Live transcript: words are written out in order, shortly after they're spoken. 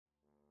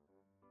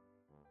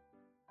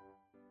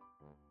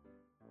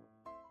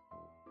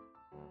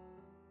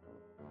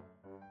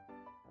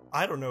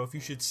I don't know if you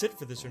should sit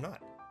for this or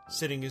not.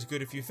 Sitting is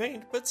good if you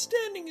faint, but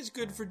standing is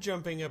good for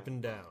jumping up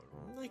and down.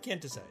 I can't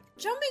decide.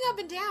 Jumping up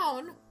and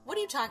down? What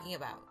are you talking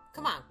about?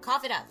 Come on,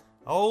 cough it up.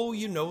 Oh,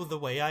 you know the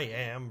way I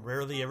am,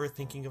 rarely ever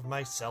thinking of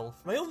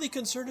myself. My only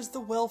concern is the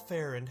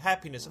welfare and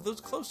happiness of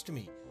those close to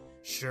me.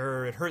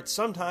 Sure, it hurts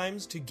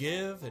sometimes to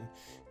give and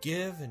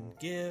give and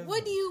give.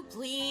 Would you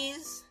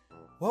please?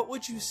 What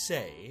would you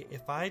say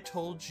if I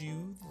told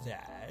you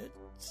that...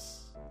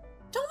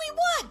 Tell me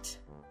what?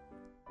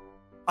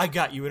 I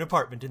got you an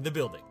apartment in the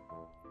building.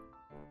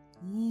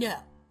 No.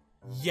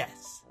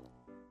 Yes.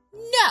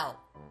 No.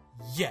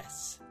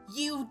 Yes.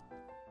 You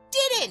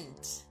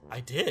didn't. I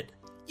did.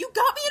 You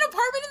got me an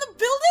apartment in the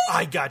building?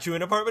 I got you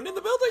an apartment in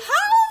the building.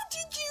 How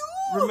did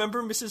you?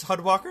 Remember Mrs.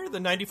 Hudwalker, the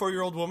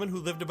 94-year-old woman who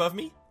lived above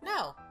me?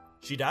 No.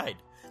 She died.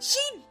 She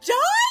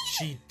died?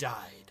 She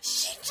died.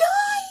 She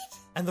died?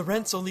 And the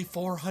rent's only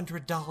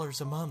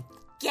 $400 a month.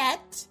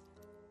 Get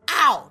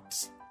out.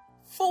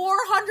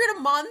 $400 a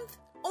month?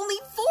 Only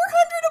 $400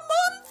 a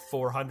month?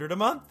 $400 a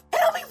month.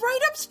 And I'll be right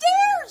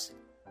upstairs.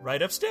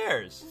 Right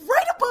upstairs.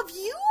 Right above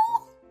you?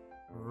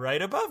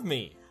 Right above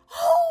me.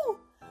 Oh,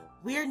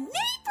 we're neighbors.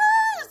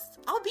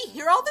 I'll be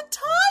here all the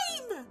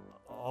time.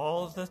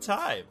 All the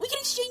time. We can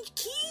exchange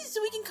keys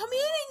so we can come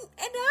in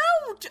and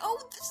out. Oh,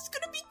 this is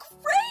going to be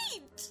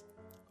great.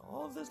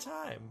 All the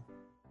time.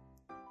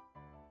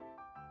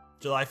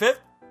 July 5th,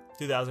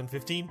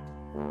 2015.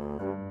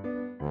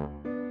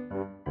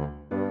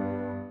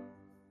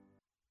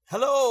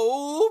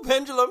 Hello,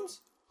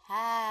 pendulums.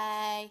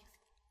 Hi.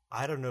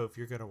 I don't know if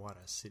you're going to want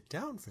to sit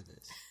down for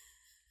this.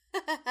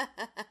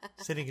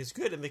 Sitting is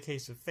good in the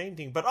case of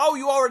fainting, but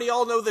you already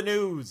all know the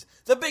news.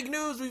 The big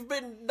news we've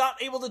been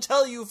not able to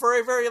tell you for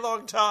a very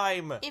long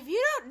time. If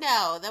you don't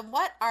know, then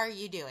what are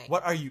you doing?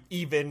 What are you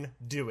even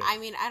doing? I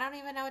mean, I don't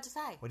even know what to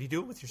say. What are you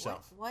doing with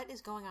yourself? What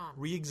is going on?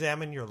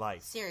 Re-examine your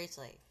life.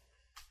 Seriously.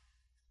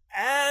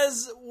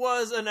 As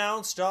was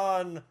announced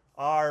on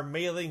our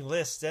mailing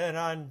list and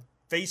on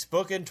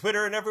Facebook and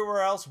Twitter and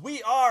everywhere else,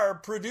 we are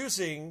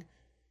producing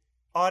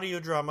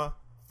audio drama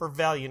for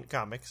Valiant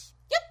Comics.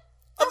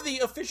 Yep. Of the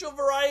official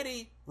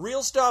variety.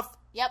 Real stuff.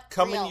 Yep.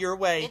 Coming real. your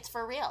way. It's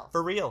for real.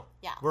 For real.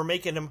 Yeah. We're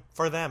making them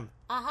for them.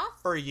 Uh-huh.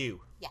 For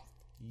you. Yeah.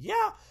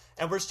 Yeah.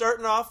 And we're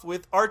starting off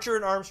with Archer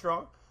and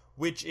Armstrong,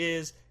 which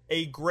is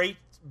a great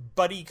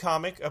buddy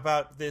comic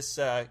about this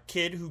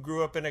kid who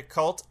grew up in a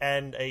cult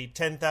and a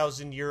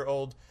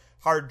 10,000-year-old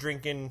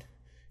hard-drinking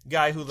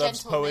guy who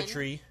loves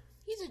poetry.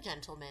 He's a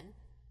gentleman.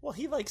 Well,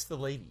 he likes the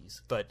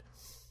ladies, but...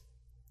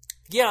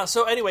 Yeah,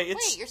 so anyway,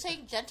 it's... Wait, you're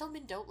saying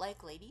gentlemen don't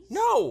like ladies?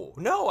 No,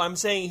 I'm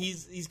saying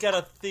he's got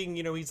a thing,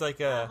 he's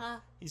like a... Uh-huh.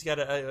 He's got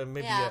a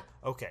maybe Yeah.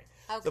 Okay.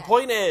 Okay. The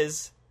point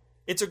is,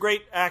 it's a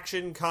great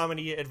action,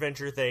 comedy,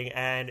 adventure thing,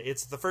 and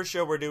it's the first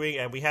show we're doing,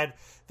 and we had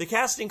the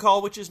casting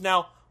call, which is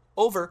now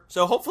over,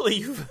 so hopefully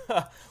you've...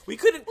 we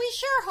couldn't... We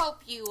sure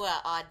hope you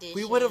audition.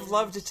 We would have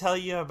loved to tell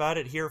you about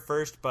it here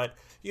first, but,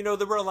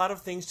 there were a lot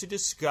of things to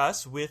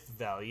discuss with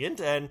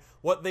Valiant and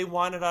what they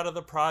wanted out of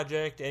the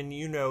project, and,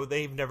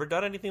 they've never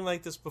done anything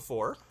like this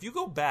before. If you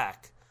go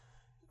back,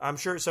 I'm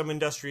sure some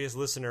industrious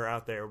listener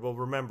out there will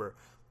remember,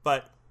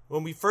 but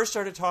when we first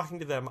started talking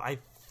to them, I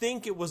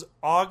think it was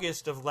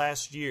August of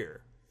last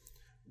year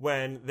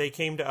when they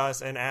came to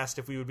us and asked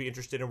if we would be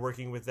interested in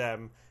working with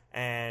them,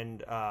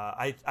 and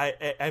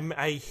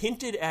I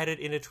hinted at it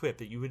in a twip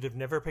that you would have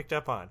never picked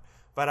up on,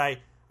 but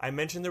I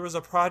mentioned there was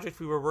a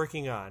project we were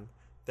working on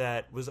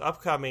that was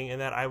upcoming and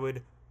that I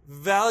would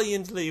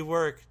valiantly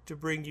work to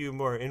bring you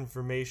more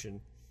information.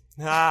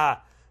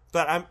 But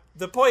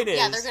the point is...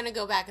 Yeah, they're going to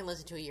go back and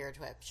listen to a year of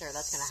TWIP. Sure,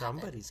 that's going to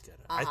happen. Somebody's going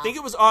to. I think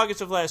it was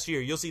August of last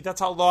year. You'll see, that's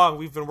how long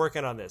we've been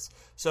working on this.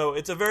 So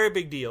it's a very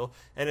big deal,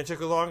 and it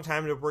took a long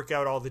time to work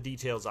out all the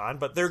details on.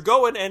 But they're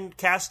going, and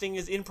casting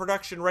is in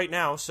production right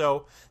now,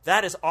 so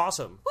that is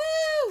awesome.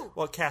 Woo!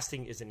 Well,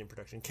 casting isn't in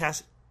production.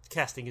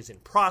 Casting is in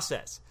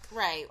process.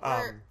 Right.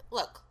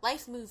 Look,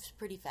 life moves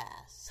pretty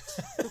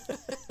fast.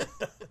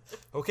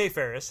 Okay,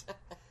 Ferris.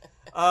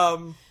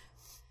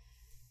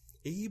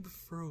 Abe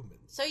Froman.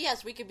 So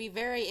yes, we could be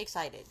very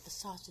excited. The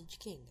Sausage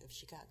King of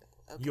Chicago.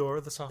 Okay. You're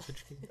the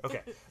Sausage King?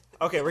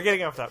 Okay, we're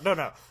getting off top.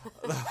 No.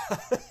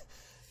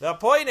 The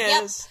point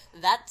is...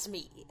 Yep, that's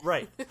me.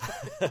 Right.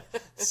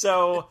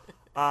 So,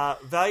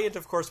 Valiant,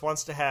 of course,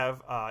 wants to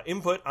have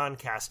input on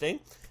casting.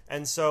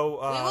 And so...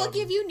 we will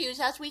give you news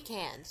as we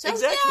can. So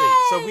exactly. yay!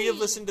 So we have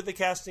listened to the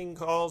casting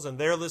calls, and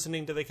they're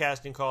listening to the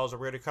casting calls, and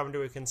we're going to come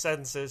to a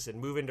consensus and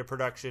move into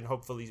production,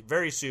 hopefully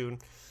very soon.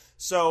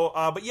 So,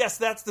 but yes,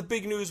 that's the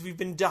big news we've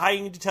been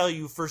dying to tell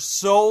you for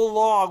so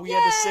long. We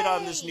had to sit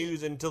on this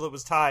news until it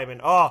was time,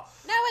 and now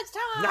it's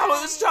time! Now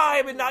it's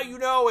time, and now you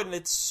know, and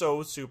it's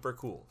so super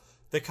cool.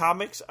 The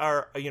comics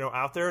are,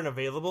 out there and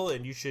available,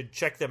 and you should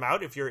check them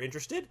out if you're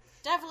interested.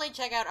 Definitely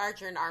check out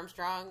Archer and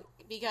Armstrong,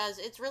 because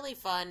it's really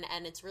fun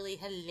and it's really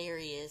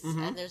hilarious,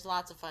 and there's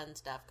lots of fun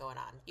stuff going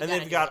on. And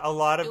they've got a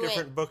lot of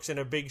different books in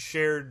a big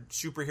shared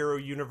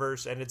superhero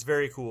universe, and it's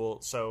very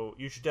cool. So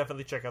you should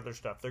definitely check out their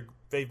stuff.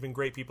 They've been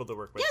great people to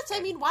work with. Yes,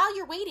 I mean, while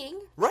you're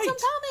waiting, right, some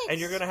comics. And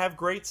you're going to have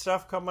great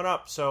stuff coming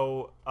up.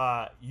 So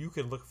you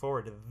can look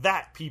forward to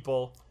that,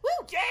 people.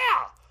 Woo!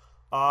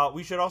 Yeah!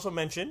 We should also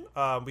mention,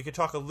 we could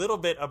talk a little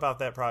bit about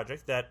that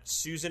project, that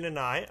Susan and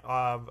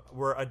I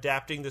were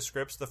adapting the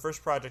scripts. The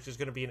first project is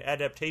going to be an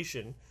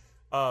adaptation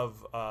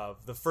of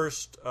the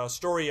first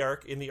story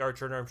arc in the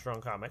Archer and Armstrong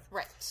comic.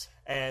 Right.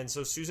 And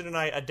so Susan and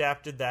I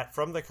adapted that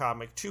from the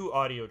comic to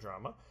audio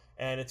drama.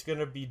 And it's going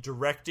to be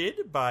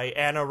directed by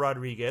Anna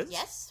Rodriguez.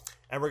 Yes.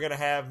 And we're going to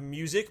have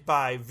music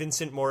by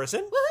Vincent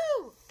Morrison.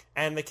 Woohoo!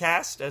 And the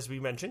cast, as we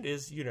mentioned,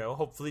 is,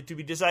 hopefully to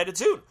be decided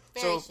soon.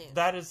 Very soon.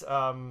 That is,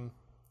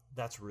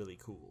 that's really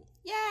cool.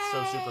 Yay!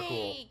 So super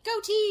cool. Go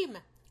team!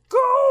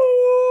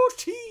 Go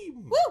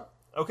team! Woo!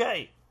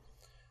 Okay.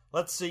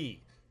 Let's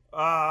see.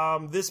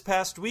 This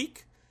past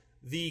week,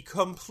 the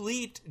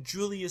complete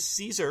Julius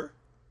Caesar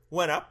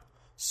went up.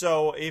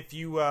 So if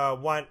you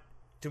want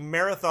to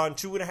marathon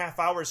 2.5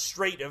 hours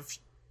straight of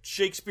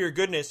Shakespeare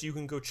goodness, you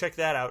can go check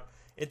that out.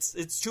 It's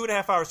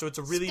 2.5 hours, so it's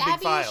a really big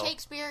file.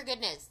 Shakespeare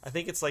goodness. I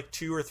think it's like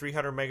 200 or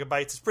 300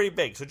 megabytes. It's pretty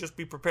big, so just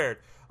be prepared.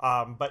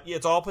 But yeah,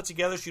 it's all put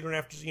together, so you don't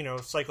have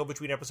to cycle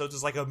between episodes.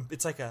 It's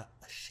like a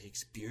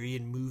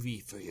Shakespearean movie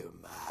for your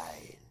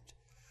mind.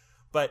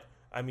 But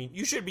I mean,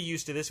 you should be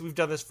used to this. We've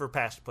done this for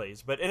past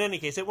plays, but in any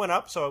case, it went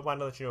up, so I wanted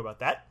to let you know about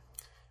that.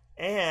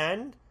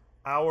 And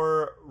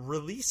our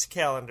release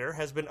calendar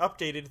has been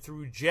updated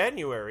through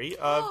January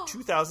of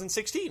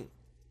 2016.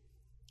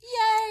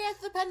 Yay! As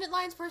the Pendant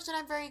Lines person,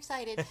 I'm very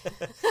excited.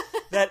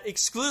 That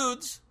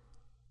excludes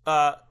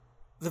the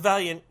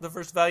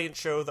first Valiant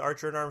show, the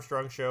Archer and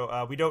Armstrong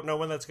show. We don't know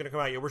when that's going to come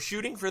out yet. We're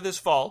shooting for this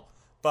fall,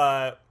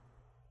 but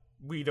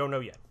we don't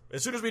know yet.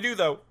 As soon as we do,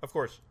 though, of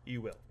course,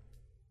 you will.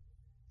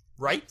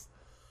 Right?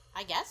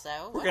 I guess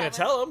so. We're going to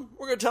tell them.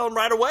 We're going to tell them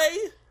right away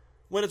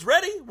when it's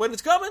ready, when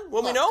it's coming,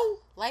 when we know.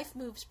 Life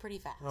moves pretty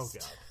fast. Oh,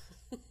 God.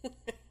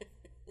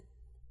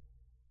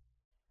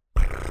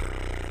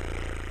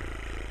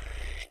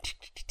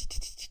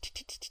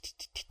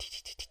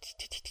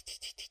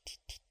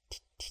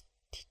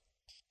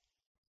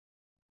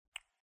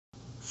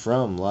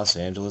 From Los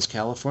Angeles,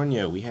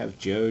 California, we have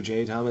Joe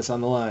J. Thomas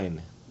on the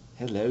line.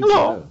 Hello.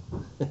 Joe.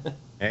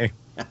 Hey.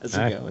 How's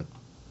it going?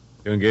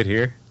 Doing good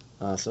here.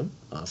 Awesome.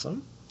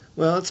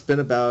 Well, it's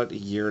been about a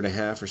year and a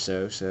half or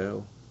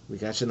so we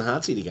got you in the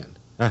hot seat again.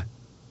 Ah.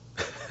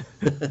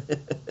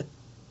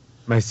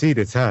 My seat,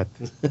 it's hot.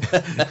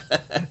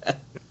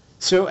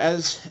 So,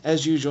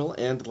 as usual,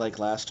 and like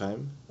last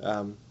time,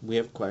 we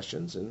have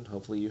questions, and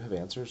hopefully you have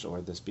answers, or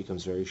this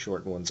becomes very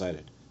short and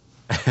one-sided.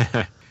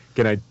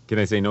 Can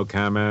I say no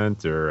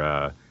comment,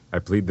 or I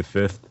plead the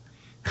fifth?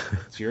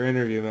 It's your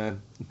interview,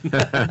 man.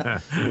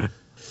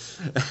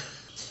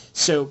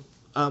 So,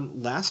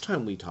 last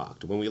time we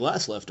talked, when we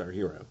last left our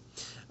hero,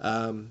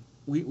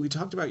 we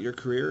talked about your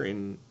career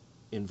in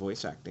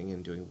voice acting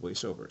and doing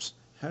voiceovers.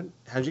 How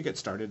did you get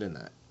started in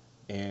that?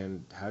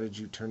 And how did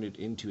you turn it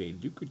into a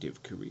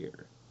lucrative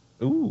career?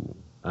 Ooh,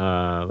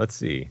 let's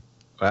see.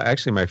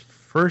 Actually, my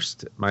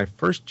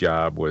first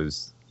job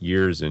was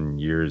years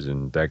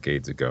and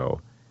decades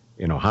ago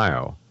in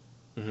Ohio,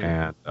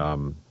 and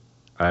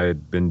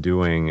I'd been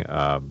doing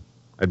a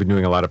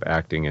lot of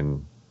acting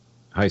in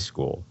high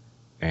school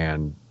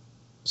and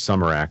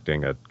summer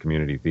acting at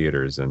community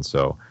theaters, and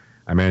so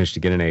I managed to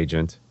get an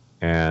agent,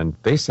 and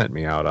they sent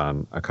me out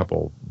on a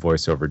couple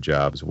voiceover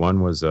jobs.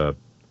 One was a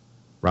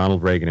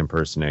Ronald Reagan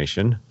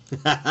impersonation,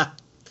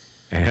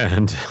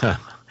 and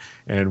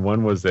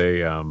one was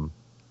a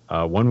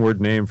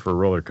one-word name for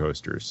roller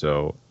coasters.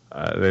 So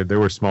they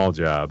were small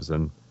jobs,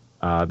 and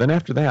then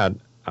after that,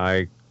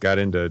 I got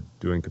into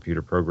doing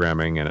computer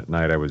programming, and at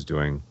night I was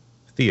doing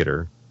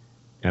theater,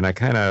 and I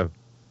kind of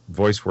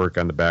voice work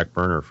on the back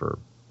burner for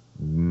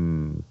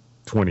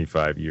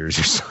 25 years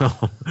or so.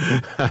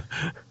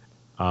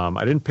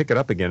 I didn't pick it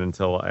up again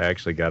until I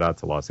actually got out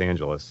to Los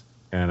Angeles,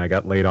 and I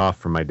got laid off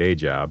from my day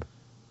job.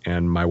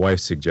 And my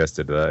wife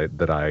suggested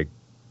that I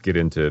get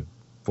into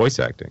voice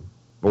acting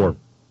or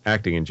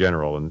acting in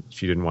general. And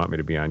she didn't want me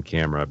to be on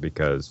camera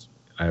because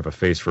I have a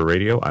face for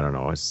radio. I don't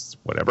know. It's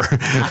whatever.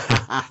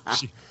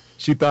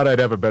 She thought I'd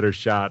have a better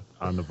shot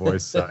on the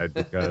voice side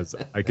because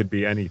I could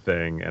be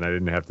anything and I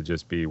didn't have to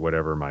just be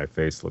whatever my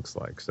face looks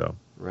like. So,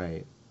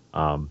 right.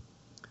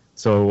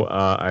 So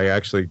I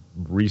actually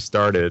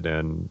restarted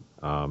and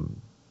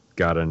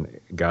got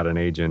an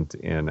agent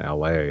in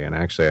LA. And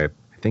actually, I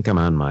think I'm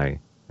on my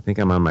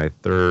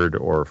third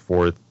or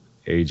fourth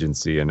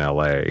agency in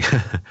LA,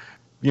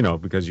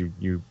 because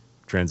you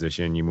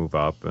transition, you move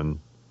up, and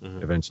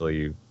eventually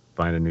you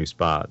find a new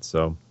spot.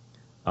 So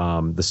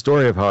the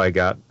story of how I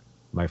got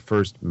my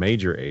first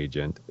major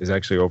agent is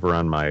actually over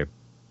on I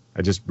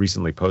just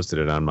recently posted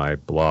it on my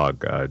blog,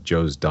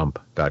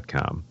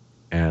 joesdump.com.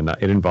 And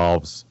it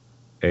involves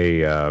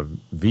a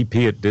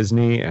VP at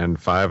Disney and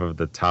 5 of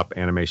the top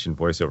animation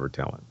voiceover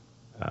talent.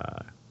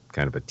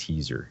 kind of a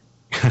teaser.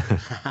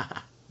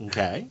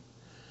 Okay.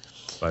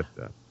 But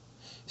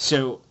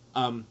So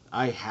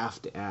I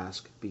have to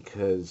ask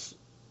because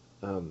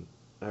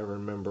I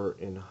remember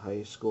in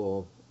high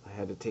school I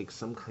had to take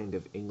some kind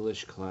of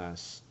English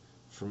class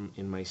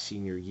in my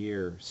senior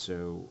year.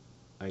 So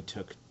I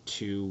took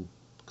 2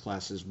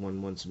 classes,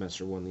 one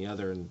semester, one the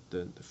other. And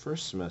the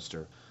first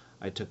semester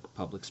I took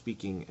public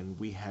speaking, and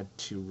we had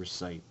to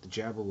recite the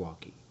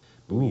Jabberwocky.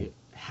 But we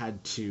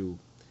had to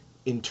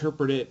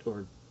interpret it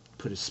or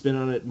put a spin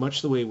on it,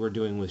 much the way we're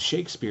doing with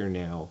Shakespeare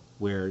now,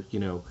 where,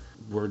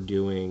 we're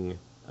doing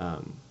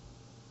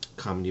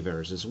Comedy of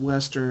Errors as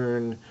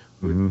Western.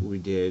 We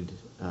did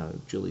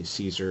Julius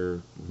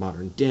Caesar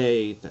modern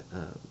day.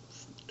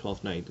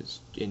 Twelfth Night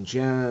is in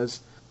jazz.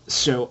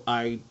 So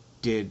I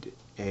did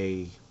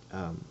a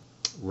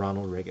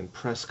Ronald Reagan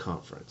press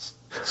conference.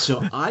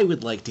 So I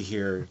would like to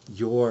hear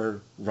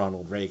your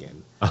Ronald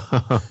Reagan.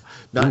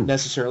 Not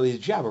necessarily the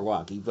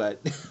Jabberwocky, but...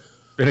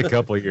 Been a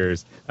couple of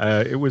years.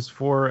 It was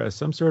for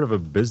some sort of a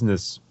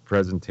business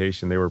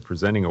presentation. They were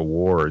presenting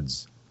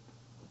awards.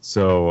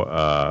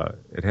 So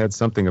it had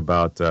something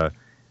about,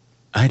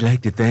 I'd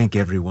like to thank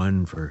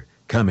everyone for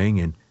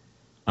coming and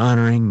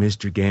honoring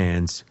Mr.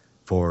 Gans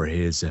for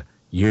his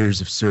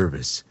years of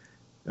service.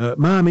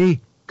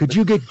 Mommy, could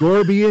you get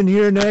Gorby in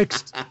here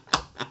next?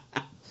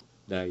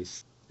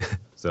 Nice.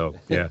 So,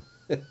 yeah.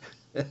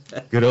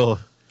 Good old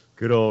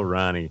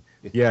Ronnie.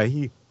 Yeah,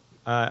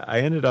 I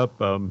ended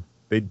up,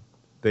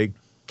 they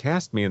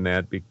cast me in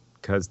that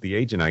because the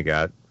agent I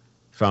got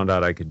found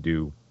out I could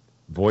do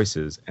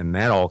voices, and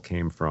that all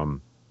came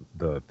from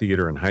the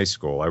theater in high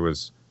school. I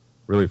was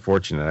really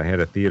fortunate. I had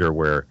a theater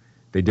where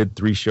they did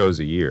 3 shows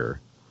a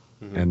year,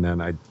 and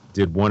then I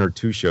did 1 or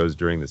 2 shows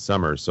during the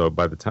summer. So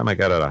by the time I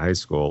got out of high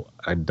school,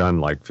 I'd done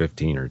like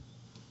 15 or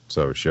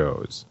so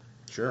shows.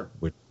 Sure.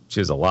 Which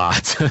is a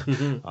lot.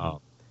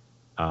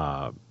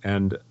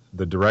 And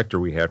the director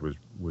we had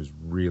was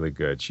really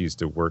good. She used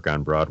to work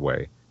on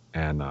Broadway,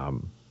 and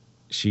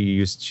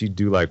she'd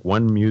do like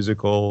 1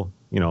 musical,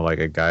 like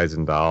a Guys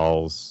and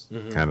Dolls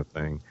kind of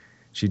thing.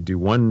 She'd do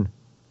 1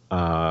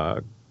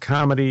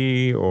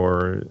 comedy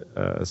or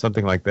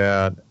something like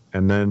that,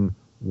 and then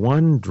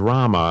 1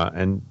 drama,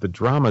 and the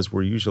dramas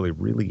were usually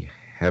really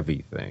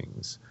heavy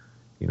things,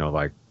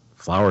 like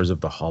Flowers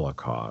of the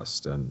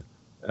Holocaust, and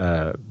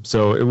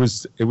so it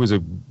was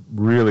a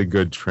really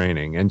good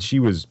training. And she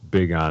was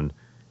big on,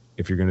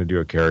 if you're going to do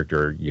a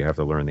character, you have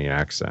to learn the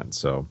accent.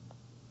 So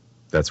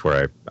that's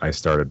where I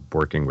started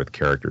working with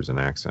characters and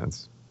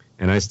accents.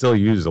 And I still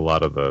use a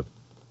lot of the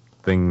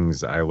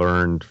things I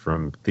learned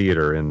from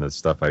theater in the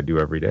stuff I do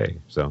every day.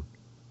 So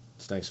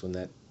it's nice when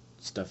that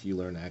stuff you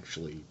learn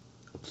actually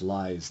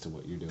applies to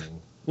what you're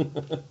doing.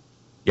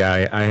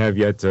 Yeah, I have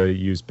yet to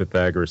use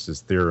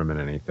Pythagoras' theorem in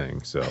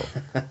anything, so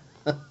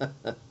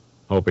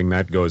hoping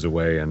that goes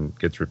away and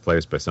gets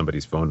replaced by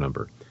somebody's phone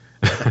number.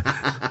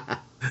 I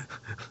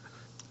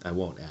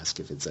won't ask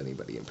if it's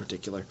anybody in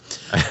particular.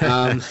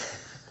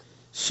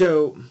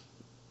 So,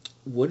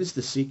 what is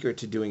the secret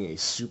to doing a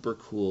super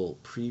cool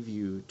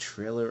preview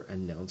trailer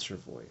announcer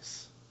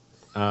voice?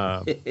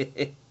 Well,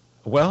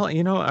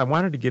 I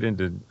wanted to get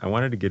into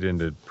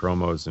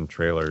promos and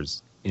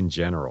trailers in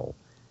general,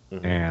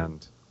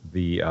 and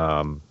the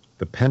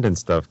pendant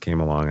stuff came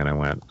along, and I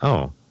went,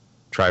 oh,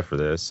 try for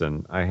this.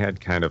 And I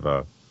had kind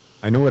of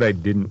I know what I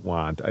didn't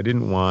want. I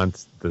didn't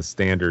want the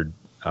standard,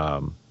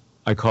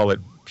 I call it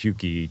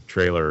pukey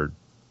trailer,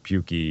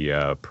 pukey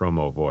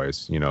promo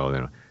voice,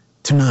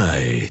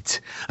 tonight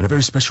on a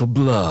very special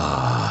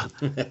blah.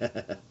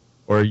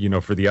 Or,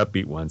 for the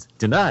upbeat ones,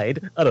 tonight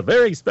on a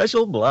very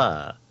special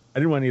blah. I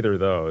didn't want either of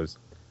those.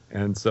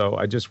 And so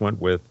I just went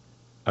with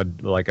a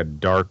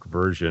dark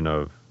version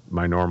of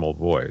my normal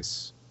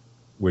voice,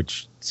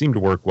 which seemed to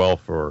work well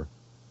for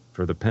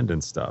the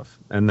pendant stuff.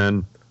 And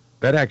then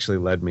that actually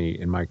led me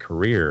in my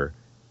career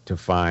to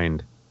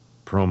find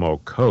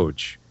Promo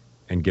Coach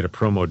and get a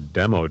promo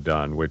demo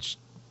done, which,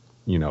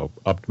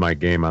 upped my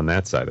game on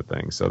that side of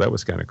things. So that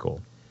was kind of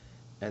cool.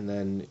 And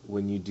then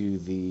when you do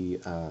the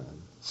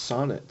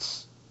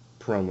Sonnets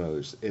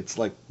promos, it's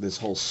like this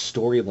whole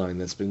storyline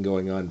that's been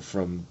going on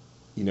from,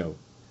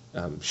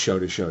 show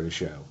to show to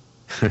show.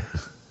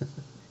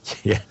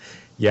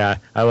 Yeah,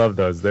 I love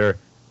those.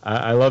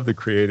 I love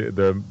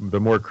the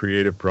more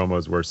creative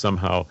promos where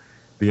somehow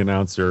the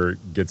announcer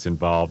gets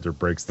involved or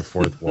breaks the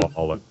fourth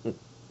wall.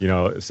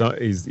 So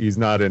he's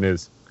not in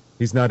his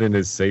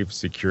safe,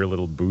 secure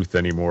little booth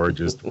anymore,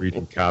 just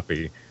reading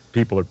copy.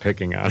 People are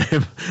picking on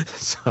him.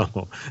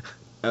 So.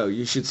 Oh,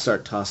 you should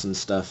start tossing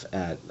stuff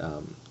at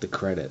the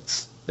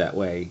credits. That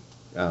way,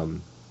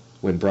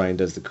 when Brian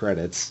does the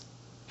credits,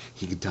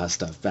 he can toss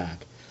stuff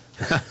back.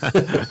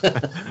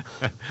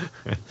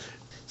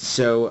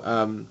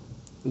 So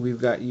we've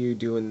got you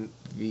doing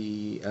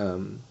the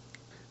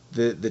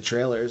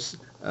trailers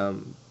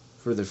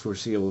for the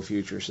foreseeable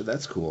future. So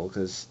that's cool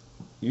because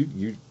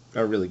you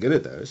are really good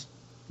at those.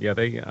 Yeah,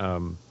 they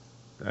and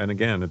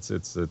again,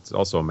 it's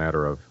also a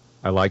matter of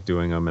I like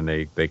doing them, and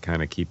they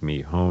kind of keep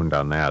me honed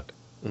on that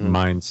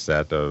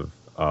mindset of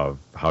of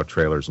how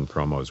trailers and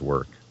promos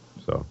work.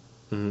 So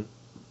Mm-hmm.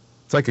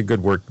 it's like a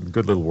good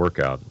little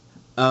workout.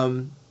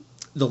 The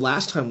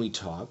last time we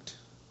talked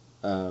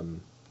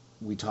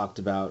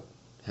about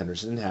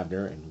Henderson and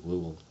Havner, and we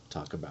will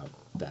talk about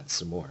that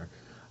some more.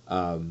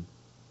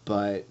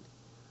 But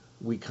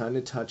we kind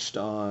of touched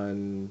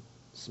on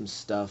some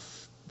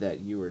stuff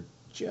that you were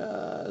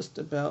just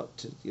about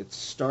to get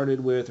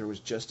started with or was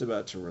just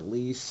about to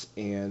release,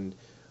 and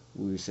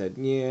we said,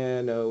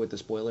 yeah, no, with the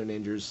spoiler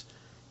ninjas.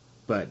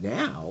 But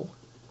now,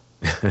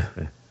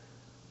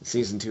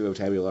 season 2 of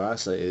Tabula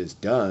Rasa is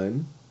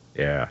done.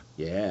 Yeah.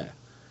 Yeah.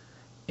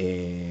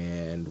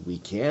 And we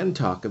can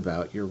talk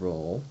about your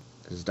role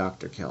as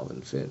Dr.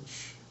 Calvin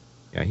Finch.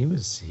 Yeah, he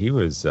was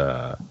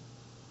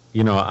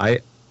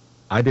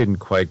I didn't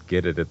quite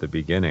get it at the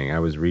beginning. I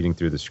was reading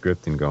through the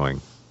script and going,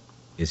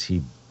 is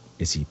he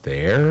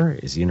there?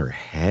 Is he in her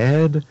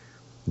head?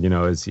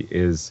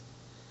 Is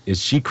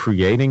she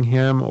creating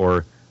him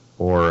or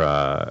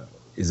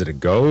is it a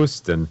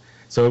ghost? And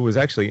so it was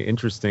actually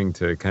interesting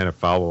to kind of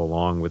follow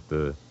along with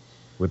the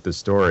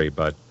story,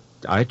 but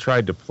I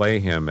tried to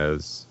play him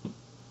as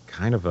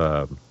kind of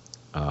a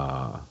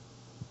how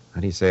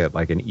do you say it,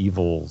 like an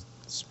evil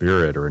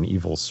spirit or an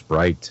evil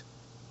sprite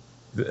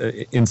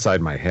inside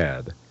my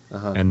head.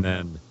 Uh-huh. And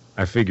then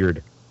I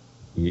figured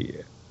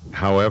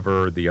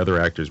however the other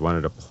actors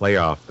wanted to play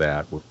off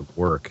that would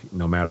work,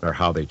 no matter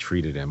how they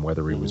treated him,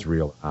 whether he was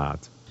real or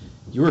not.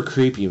 You were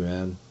creepy,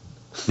 man.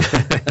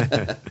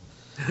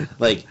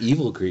 Like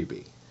evil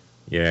creepy.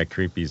 Yeah,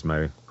 creepy's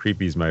my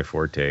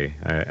forte.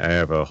 I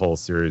have a whole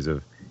series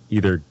of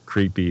either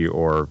creepy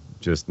or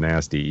just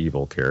nasty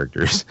evil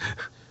characters.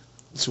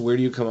 So where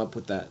do you come up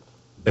with that?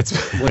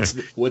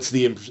 What's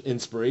the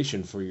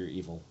inspiration for your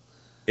evil?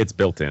 It's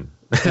built in.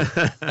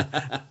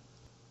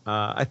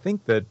 I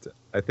think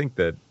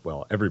that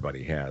well,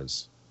 everybody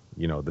has,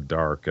 the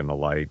dark and the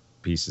light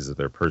pieces of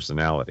their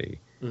personality,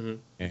 Mm-hmm.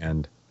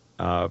 and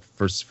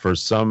for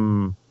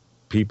some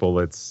people,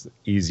 it's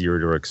easier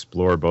to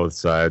explore both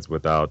sides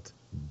without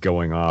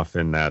going off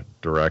in that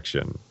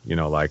direction.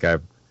 Like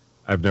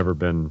I've never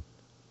been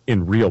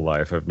in real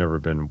life. I've never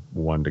been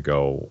one to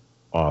go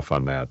off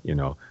on that.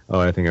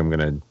 I think I'm going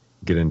to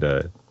get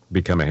into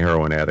become a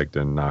heroin addict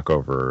and knock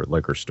over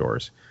liquor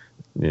stores.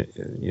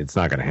 It's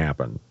not going to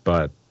happen.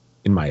 But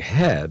in my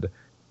head,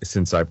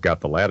 since I've got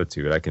the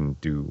latitude, I can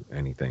do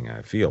anything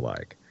I feel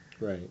like.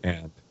 Right.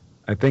 And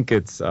I think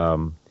it's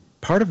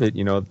part of it,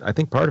 I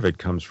think part of it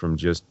comes from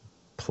just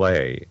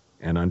play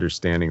and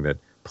understanding that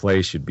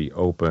play should be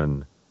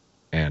open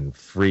and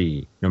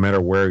free, no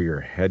matter where your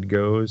head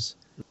goes.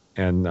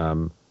 And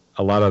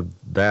a lot of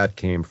that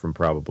came from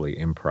probably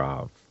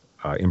improv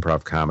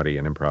comedy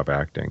and improv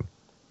acting.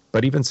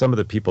 But even some of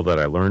the people that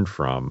I learned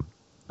from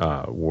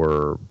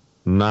were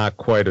not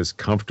quite as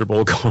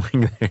comfortable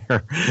going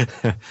there.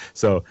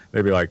 So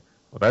they'd be like,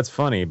 well, that's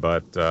funny,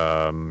 but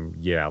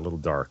yeah, a little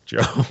dark,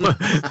 Joe.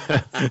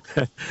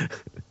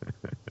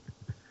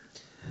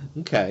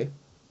 Okay.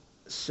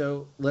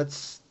 So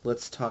let's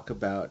talk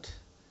about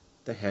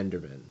the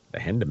Henderman. The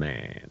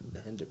Henderman.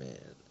 The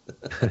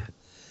Henderman.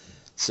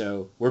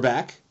 So we're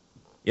back.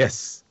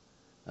 Yes.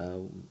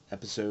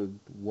 Episode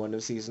 1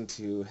 of season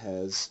 2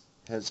 has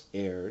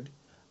aired.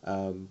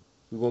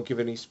 We won't give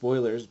any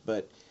spoilers,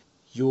 but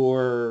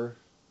your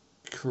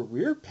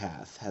career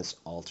path has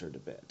altered a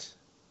bit.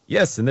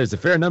 Yes, and there's a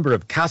fair number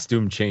of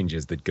costume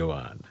changes that go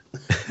on.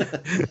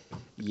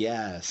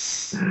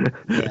 Yes.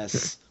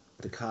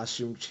 The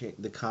costumes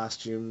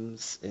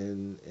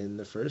in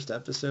the first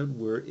episode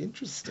were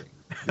interesting.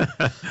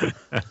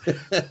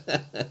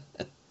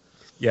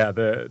 Yeah,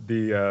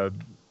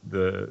 the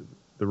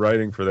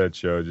writing for that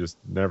show just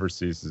never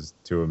ceases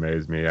to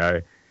amaze me.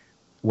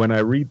 When I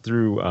read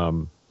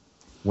through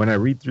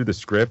the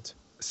script,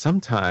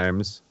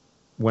 sometimes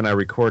when I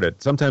record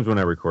it,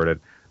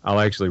 I'll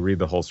actually read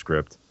the whole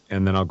script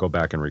and then I'll go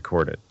back and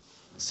record it.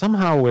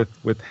 Somehow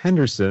with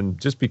Henderson,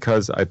 just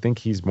because I think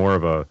he's more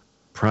of a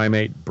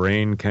primate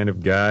brain kind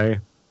of guy,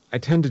 I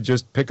tend to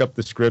just pick up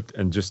the script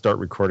and just start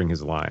recording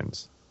his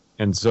lines.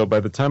 And so by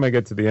the time I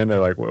get to the end,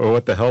 I'm like, well,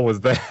 what the hell was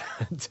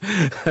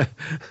that?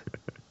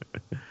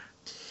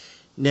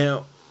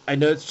 Now, I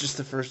know it's just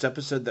the first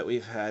episode that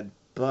we've had,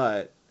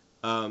 but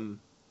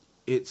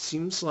it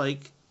seems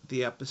like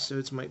the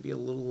episodes might be a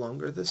little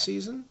longer this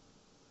season.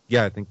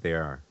 Yeah, I think they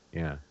are.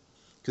 Yeah.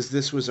 Because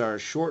this was our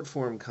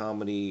short-form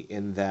comedy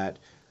in that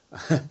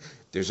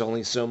there's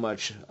only so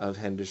much of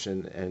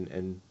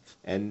Henderson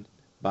and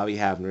Bobby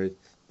Havner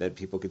that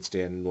people could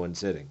stand in one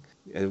sitting.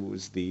 It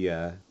was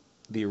the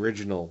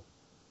original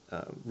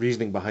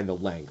reasoning behind the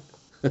length.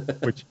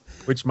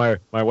 which my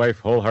wife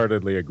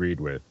wholeheartedly agreed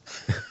with.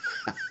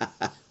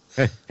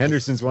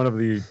 Henderson's one of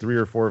the 3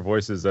 or 4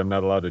 voices I'm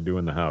not allowed to do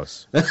in the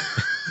house.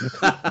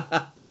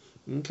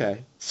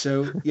 Okay.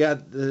 So, yeah,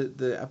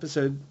 the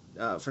episode,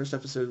 first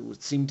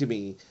episode seemed to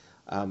me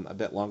a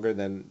bit longer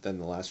than the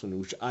last one,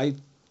 which I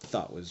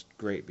thought was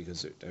great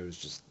because I was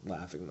just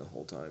laughing the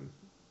whole time.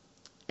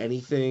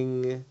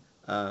 Anything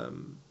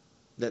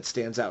that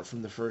stands out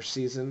from the first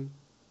season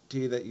to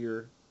you that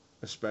you're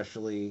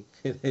especially.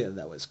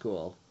 That was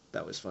cool.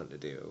 That was fun to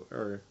do.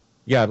 Or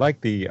Yeah, I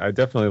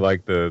definitely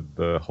like the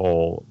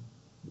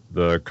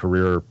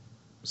career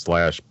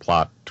 /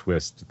 plot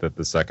twist that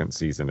the second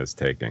season is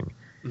taking,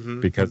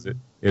 because it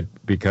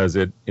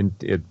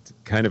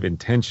kind of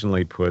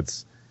intentionally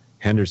puts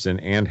Henderson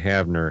and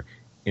Havner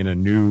in a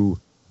new,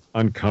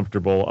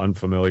 uncomfortable,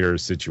 unfamiliar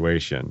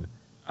situation.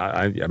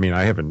 I mean,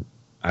 I haven't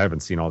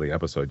seen all the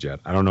episodes yet.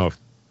 I don't know if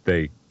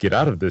they get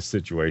out of this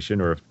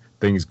situation or if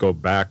things go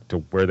back to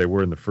where they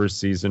were in the first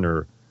season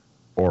or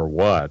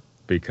what,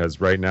 because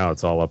right now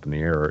it's all up in the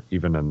air,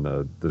 even in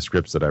the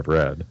scripts that I've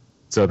read.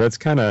 So that's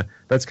kind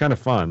of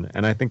fun,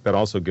 and I think that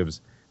also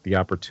gives the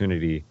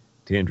opportunity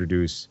to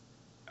introduce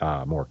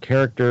more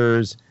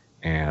characters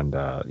and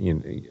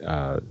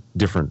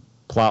different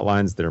plot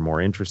lines that are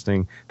more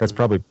interesting. That's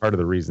probably part of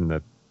the reason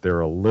that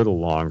they're a little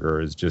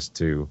longer, is just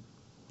to,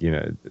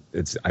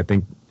 I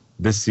think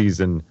this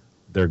season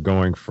they're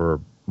going for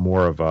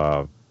more of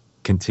a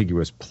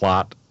contiguous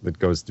plot that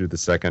goes through the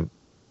second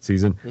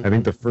season. I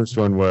think the first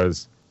one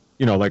was,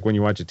 like when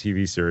you watch a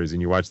TV series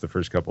and you watch the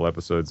first couple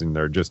episodes and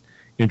they're just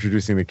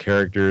introducing the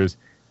characters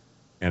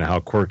and how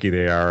quirky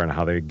they are and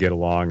how they get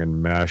along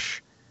and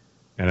mesh.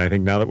 And I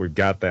think now that we've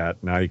got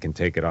that, now you can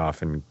take it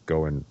off and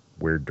go in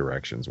weird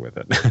directions with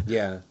it.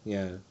 Yeah.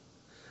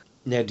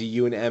 Now, do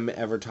you and Em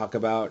ever talk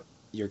about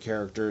your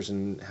characters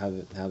and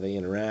how they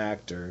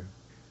interact? Or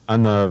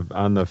on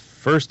the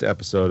first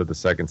episode of the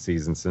second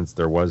season, since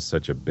there was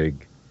such a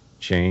big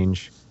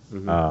change,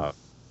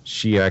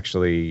 she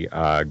actually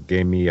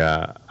gave me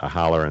a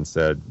holler and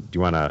said, "Do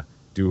you want to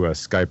do a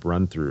Skype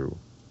run through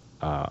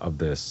of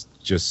this,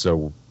 just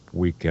so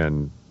we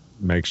can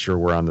make sure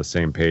we're on the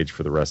same page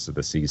for the rest of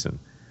the season?"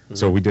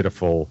 So we did a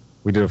full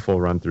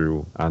run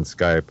through on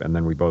Skype, and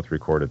then we both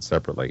recorded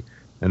separately.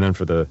 And then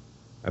for the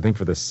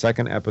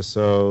second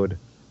episode,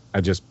 I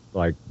just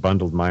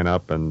bundled mine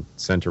up and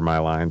sent her my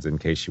lines in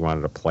case she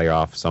wanted to play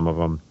off some of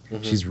them.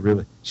 She's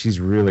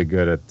really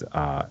good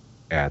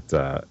at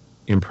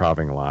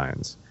improving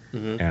lines,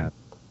 and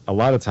a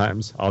lot of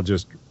times I'll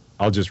just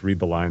read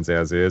the lines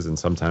as is, and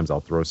sometimes I'll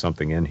throw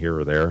something in here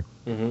or there.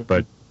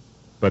 But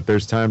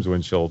there's times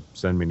when she'll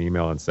send me an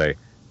email and say,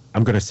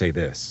 "I'm going to say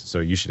this,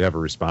 so you should have a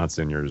response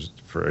in yours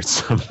for it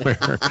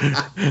somewhere."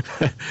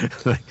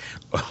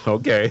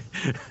 Okay.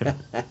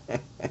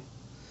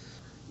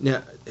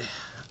 Now,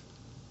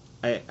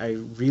 I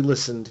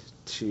re-listened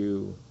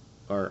to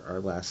our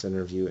last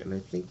interview, and I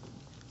think,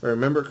 if I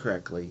remember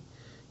correctly,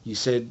 you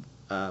said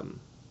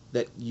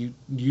that you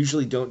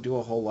usually don't do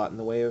a whole lot in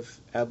the way of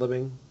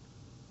ad-libbing.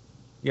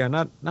 Yeah,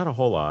 not a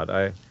whole lot.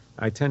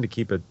 I tend to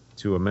keep it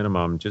to a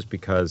minimum, just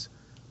because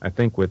I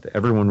think with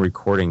everyone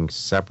recording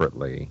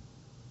separately,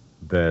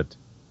 that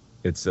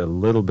it's a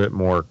little bit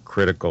more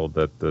critical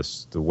that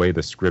the way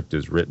the script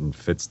is written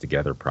fits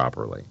together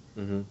properly.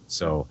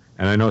 So,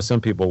 and I know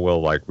some people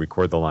will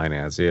record the line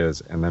as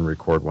is and then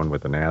record one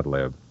with an ad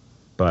lib,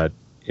 but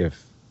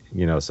if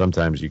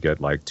sometimes you get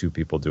two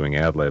people doing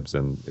ad libs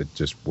and it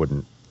just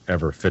wouldn't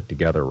ever fit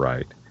together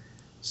right.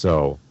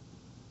 So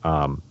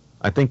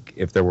I think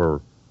if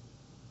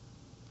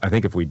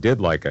we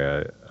did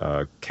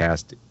a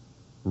cast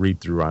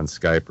read through on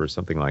Skype or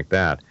something like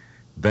that,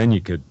 then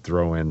you could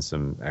throw in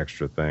some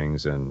extra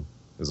things, and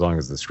as long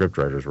as the script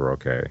writers were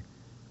okay,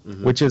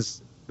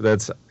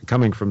 that's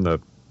coming from the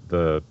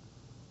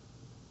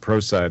pro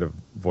side of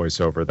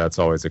voiceover. That's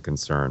always a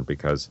concern,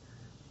 because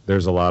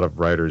there's a lot of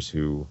writers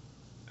who,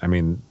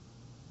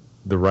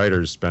 the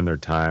writers spend their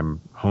time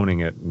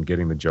honing it and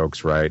getting the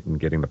jokes right and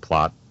getting the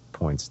plot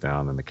points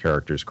down and the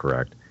characters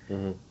correct.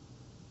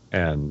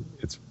 And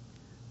it's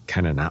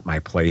kind of not my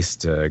place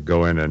to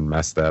go in and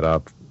mess that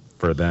up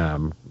for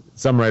them.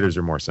 Some writers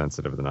are more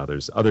sensitive than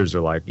others. Others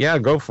are like, "Yeah,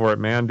 go for it,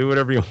 man. Do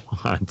whatever you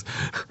want."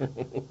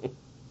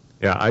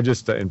 Yeah, I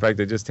just had an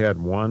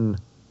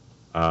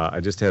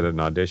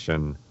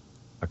audition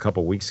a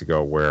couple weeks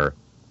ago where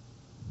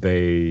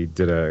they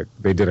did a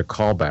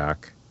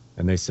callback,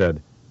 and they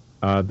said,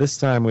 "This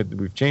time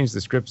we've changed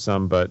the script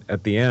some, but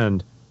at the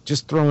end,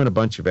 just throw in a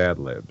bunch of ad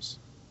libs."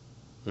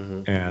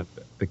 And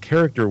the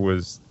character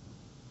was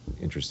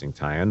interesting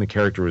tie-in. The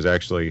character was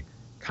actually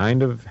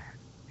kind of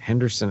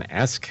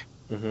Henderson-esque.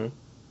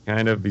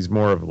 Kind of, he's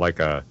more of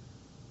a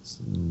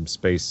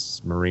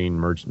space marine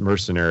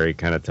mercenary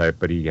kind of type,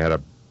 but he had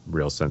a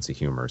real sense of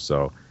humor.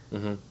 So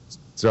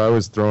I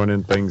was throwing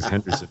in things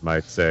Henderson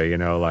might say,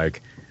 "Why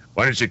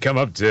don't you come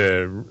up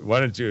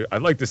to,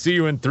 I'd like to see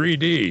you in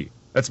 3D.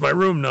 That's my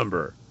room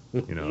number."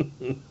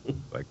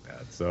 Like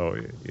that. So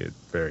it's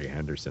very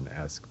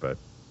Henderson-esque, but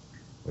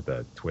with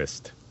a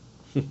twist.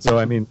 So,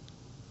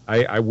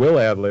 I will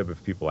ad-lib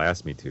if people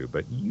ask me to,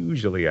 but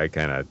usually I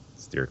kind of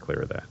steer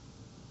clear of that.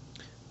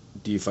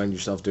 Do you find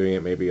yourself doing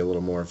it maybe a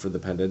little more for the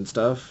pendant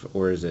stuff,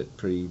 or is it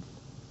pretty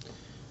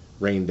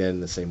reined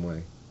in the same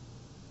way?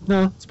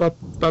 No, it's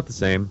about the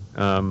same.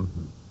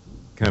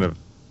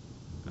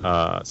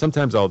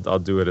 Sometimes I'll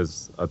do it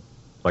as a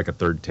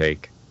third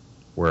take,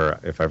 where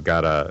if I've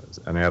got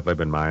an ad lib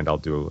in mind, I'll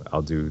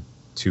do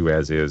two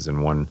as is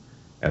and one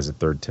as a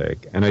third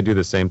take. And I do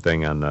the same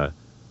thing on the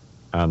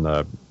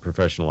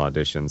professional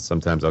auditions.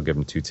 Sometimes I'll give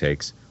them 2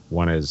 takes.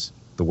 One is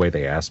the way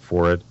they asked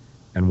for it,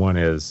 and one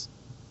is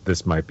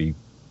this might be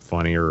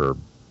funnier, or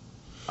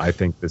I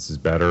think this is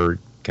better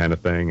kind of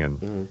thing.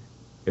 And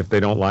if they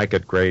don't like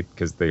it, great,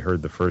 because they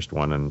heard the first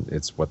one and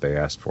it's what they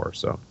asked for.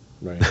 So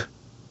right.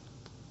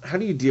 How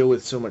do you deal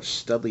with so much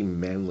studly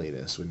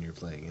manliness when you're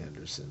playing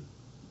Henderson?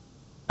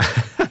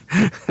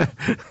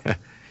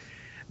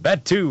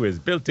 That too is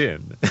built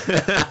in.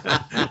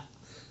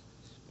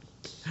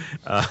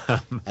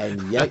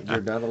 And yet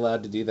you're not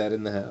allowed to do that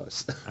in the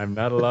house. I'm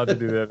not allowed to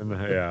do that in the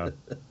house. Yeah.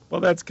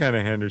 Well, that's kind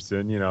of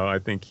Henderson. You know, I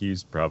think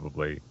he's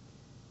probably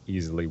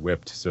easily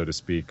whipped, so to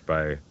speak,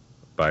 by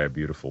a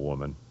beautiful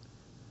woman.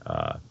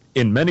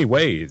 In many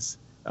ways.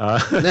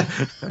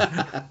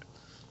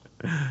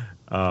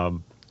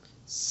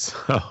 So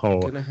I'm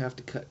gonna have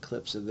to cut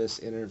clips of this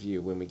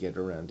interview when we get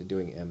around to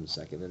doing M's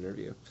second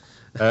interview.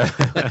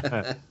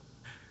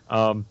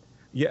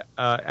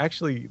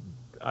 Actually,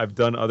 I've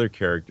done other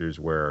characters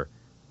where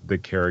the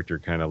character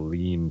kind of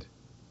leaned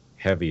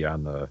heavy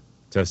on the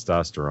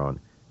testosterone,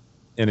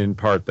 and in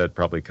part that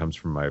probably comes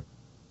from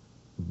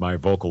my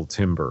vocal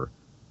timbre.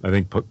 I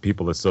think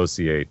people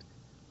associate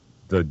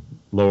the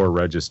lower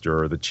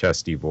register or the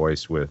chesty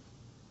voice with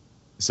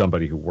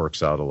somebody who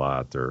works out a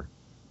lot, or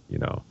you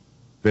know,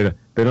 they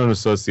don't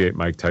associate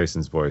Mike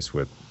Tyson's voice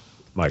with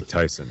Mike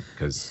Tyson,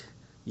 because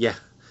yeah,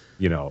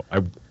 you know,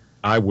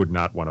 I would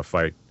not want to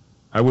fight.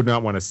 I would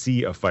not want to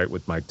see a fight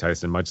with Mike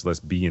Tyson, much less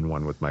be in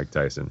one with Mike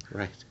Tyson.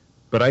 Right.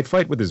 But I'd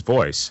fight with his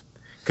voice,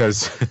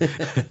 because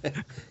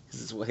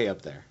it's way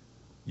up there.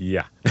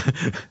 Yeah.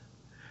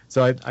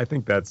 So I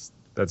think that's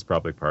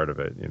probably part of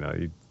it. You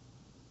know,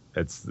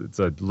 it's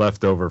a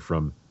leftover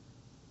from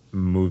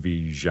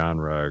movie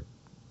genre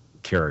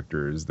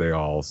characters. They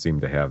all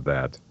seem to have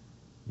that,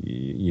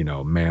 you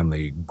know,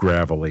 manly,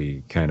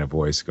 gravelly kind of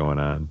voice going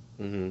on.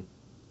 Mm-hmm.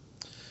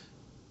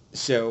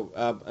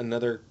 So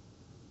another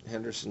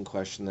Henderson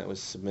question that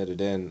was submitted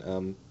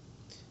in.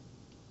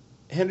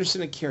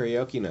 Henderson at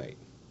karaoke night.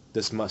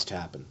 This must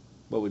happen.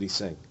 What would he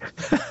sing?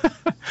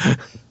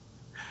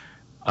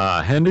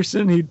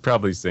 Henderson, he'd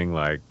probably sing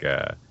like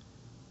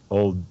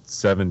old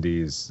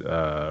 70s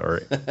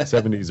or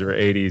 70s or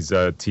 80s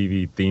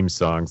TV theme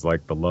songs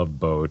like The Love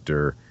Boat,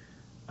 or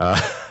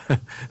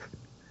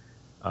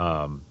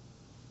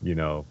you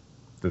know,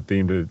 the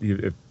theme to,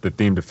 if the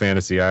theme to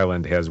Fantasy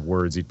Island has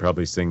words, he'd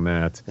probably sing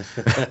that.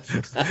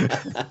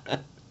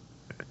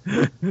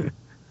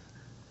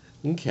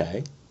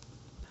 Okay.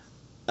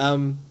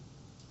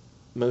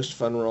 Most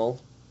fun role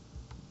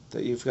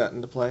that you've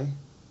gotten to play?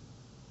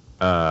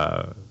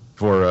 For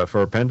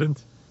a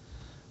Pendant?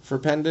 For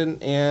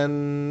Pendant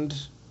and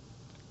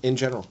in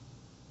general.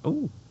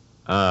 Oh.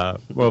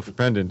 Well, for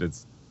Pendant,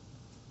 it's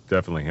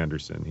definitely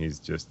Henderson. He's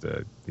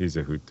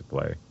a hoot to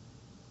play.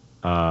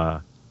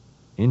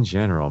 In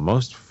general,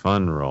 most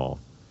fun role.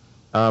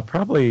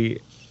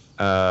 Probably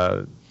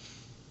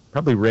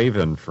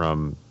Raven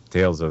from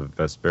Tales of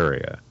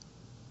Vesperia,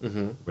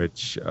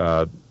 which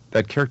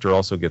that character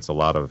also gets a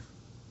lot of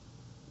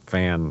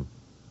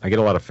I get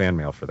a lot of fan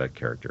mail for that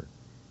character,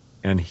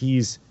 and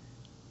he's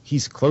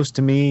close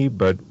to me,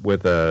 but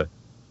with a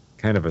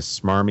kind of a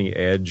smarmy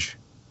edge.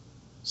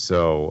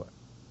 So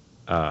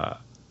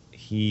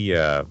he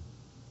has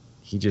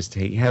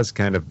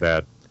kind of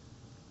that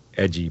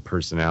edgy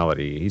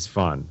personality. He's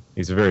fun.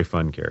 He's a very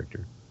fun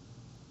character.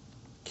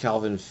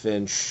 Calvin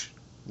Finch,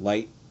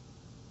 light,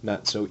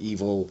 not so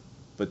evil,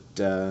 but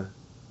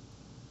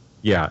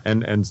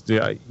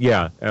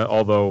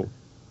although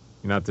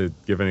not to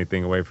give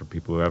anything away for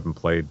people who haven't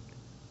played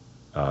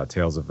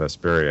Tales of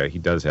Vesperia, he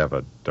does have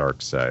a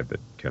dark side that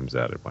comes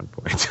out at one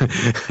point.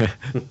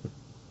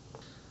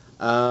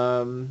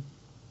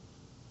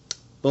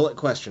 Bullet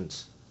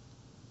questions.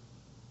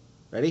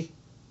 Ready?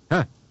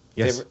 Huh.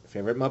 Yes.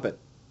 Favorite Muppet?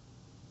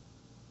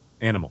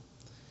 Animal.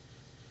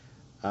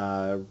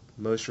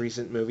 Most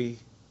recent movie?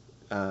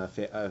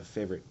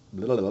 Favorite?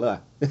 Blah, blah, blah.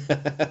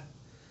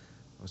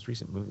 Most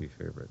recent movie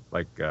favorite?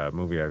 Like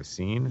movie I've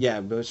seen? Yeah,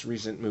 most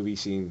recent movie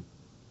scene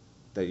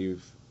that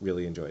you've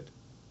really enjoyed.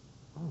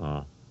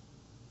 Oh.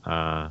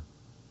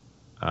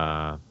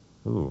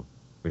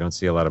 We don't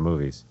see a lot of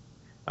movies.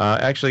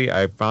 Actually,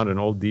 I found an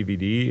old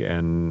DVD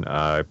and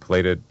I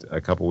played it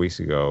a couple weeks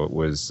ago. It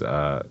was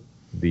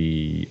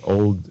the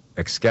old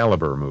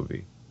Excalibur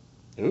movie.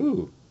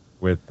 Ooh.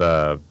 With,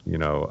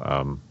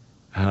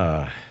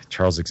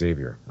 Charles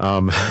Xavier.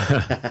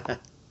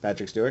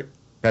 Patrick Stewart?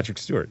 Patrick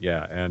Stewart,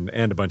 yeah, and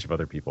a bunch of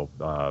other people.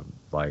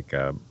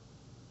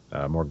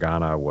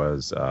 Morgana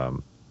was,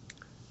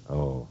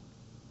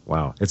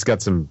 wow. It's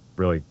got some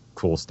really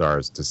cool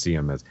stars to see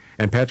him as.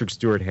 And Patrick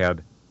Stewart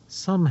had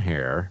some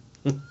hair.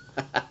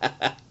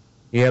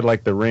 He had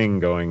like the ring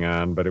going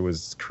on, but it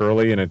was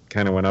curly and it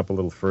kind of went up a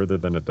little further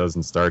than it does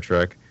in Star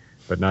Trek,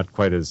 but not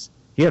quite as...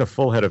 He had a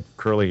full head of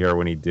curly hair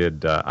when he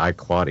did I,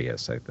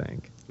 Claudius, I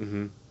think.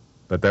 Mm-hmm.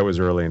 But that was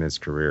early in his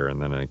career,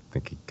 and then I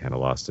think he kind of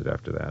lost it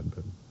after that.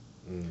 But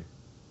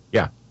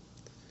yeah.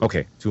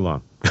 Okay, too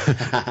long.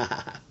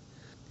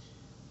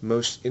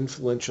 Most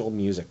influential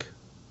music.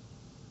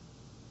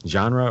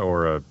 Genre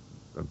or a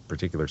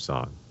particular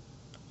song?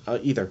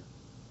 Either.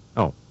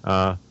 Oh,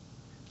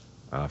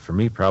 for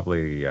me,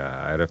 probably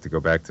I'd have to go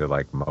back to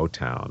like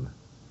Motown.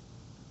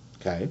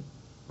 Okay.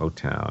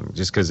 Motown,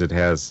 just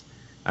because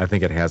I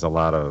think it has a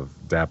lot of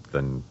depth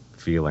and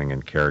feeling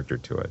and character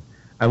to it.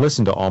 I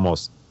listen to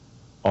almost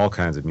all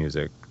kinds of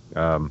music.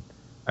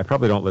 I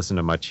probably don't listen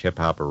to much hip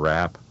hop or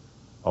rap,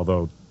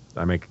 although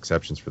I make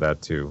exceptions for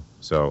that too.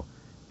 So,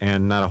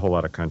 and not a whole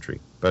lot of country,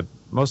 but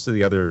most of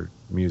the other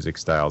music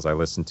styles I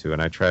listen to,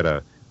 and I try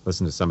to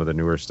listen to some of the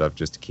newer stuff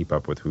just to keep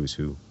up with who's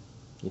who.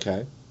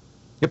 Okay.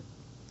 Yep.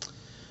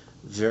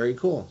 Very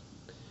cool.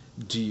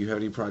 Do you have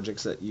any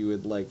projects that you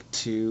would like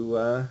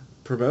to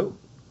promote?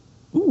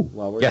 Ooh,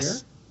 while we're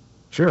yes. here?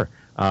 Sure.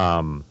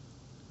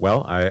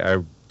 Well,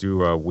 I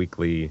do a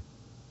weekly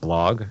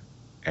blog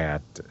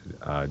at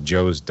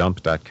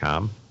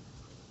joesdump.com,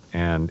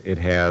 and it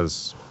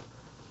has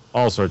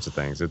all sorts of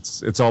things.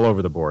 It's all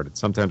over the board.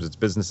 Sometimes it's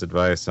business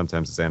advice,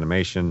 sometimes it's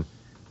animation,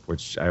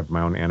 which I have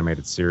my own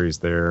animated series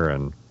there,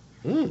 and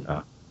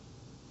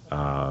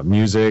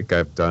music.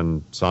 I've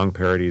done song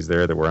parodies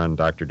there that were on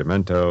Dr.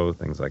 Demento,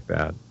 things like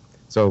that.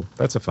 So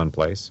that's a fun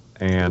place.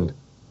 And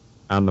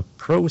on the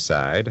pro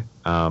side,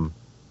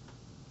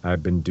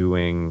 I've been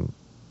doing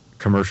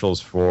commercials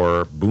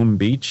for Boom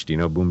Beach. Do you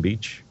know Boom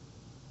Beach?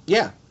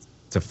 Yeah.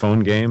 It's a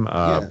phone game.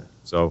 Yeah.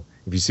 So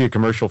if you see a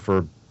commercial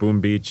for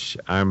Boom Beach,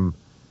 I'm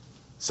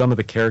some of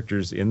the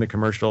characters in the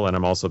commercial, and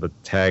I'm also the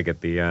tag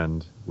at the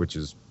end,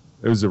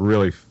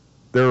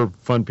 they're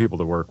fun people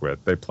to work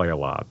with. They play a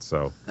lot.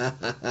 So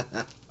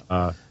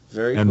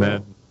very and cool.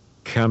 then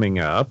coming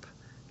up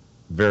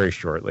very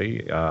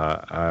shortly,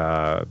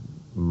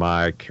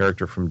 my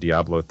character from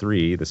Diablo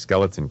 3, the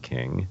Skeleton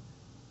King,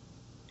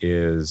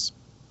 is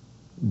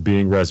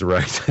being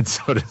resurrected,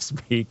 so to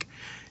speak,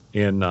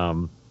 in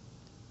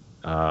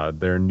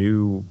their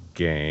new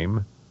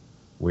game,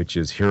 which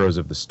is Heroes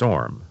of the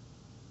Storm.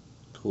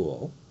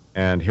 Cool.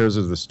 And Heroes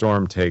of the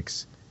Storm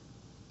takes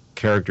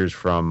characters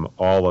from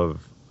all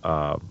of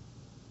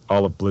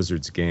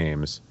Blizzard's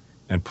games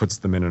and puts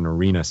them in an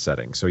arena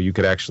setting, so you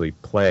could actually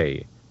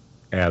play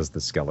as the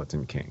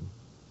Skeleton King.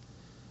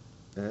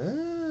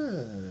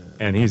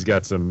 And he's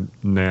got some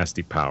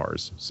nasty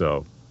powers.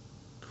 So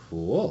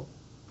cool.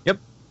 Yep.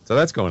 So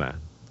that's going on.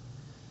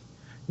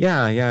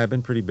 Yeah, I've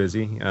been pretty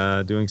busy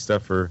doing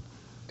stuff for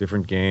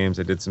different games.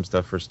 I did some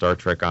stuff for Star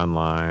Trek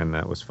Online.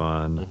 That was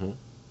fun. Mm-hmm.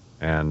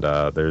 And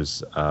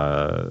there's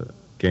a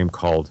game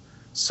called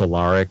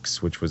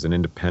Solarix, which was an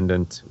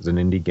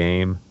indie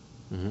game.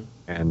 Mm-hmm.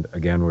 And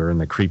again, we're in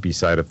the creepy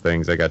side of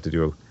things. I got to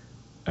do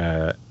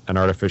an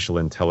artificial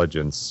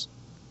intelligence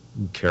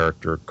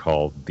character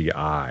called the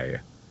Eye,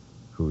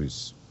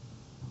 who's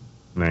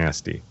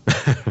nasty.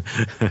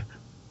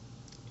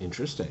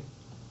 Interesting.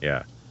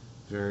 Yeah.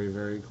 Very,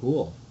 very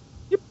cool.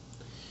 Yep.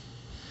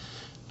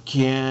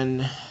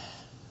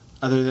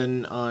 Other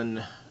than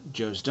on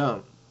Joe's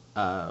Dump,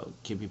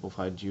 can people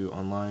find you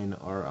online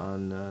or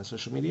on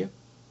social media?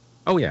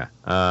 Oh, yeah.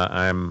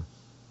 I'm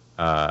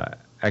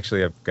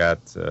actually, I've got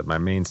my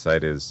main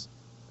site is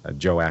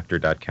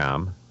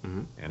joeactor.com,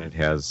 mm-hmm. and it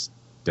has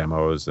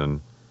demos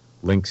and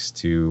links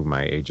to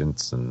my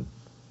agents and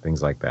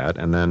things like that.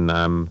 And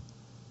then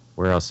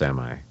where else am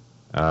I?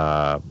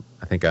 I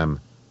think I'm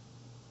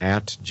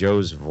at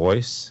Joe's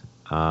Voice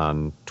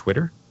on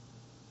Twitter,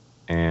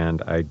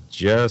 and I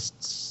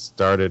just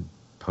started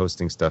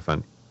posting stuff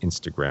on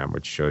Instagram,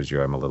 which shows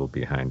you I'm a little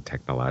behind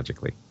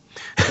technologically.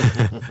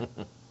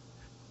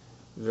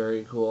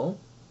 Very cool.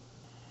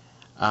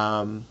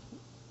 All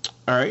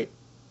right.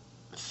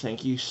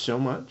 Thank you so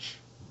much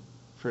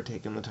for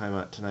taking the time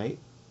out tonight.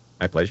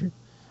 My pleasure.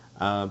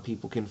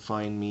 People can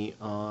find me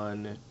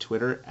on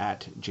Twitter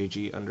at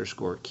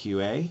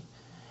JG_QA,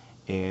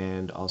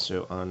 and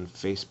also on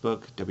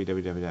Facebook,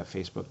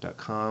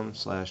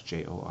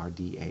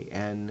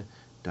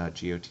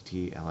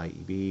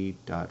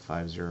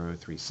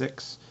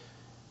 www.facebook.com/JORDAN.GOTTLIEB.5036.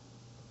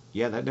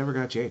 Yeah, that never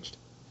got changed.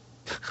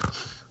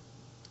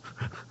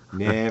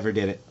 Never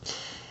did it.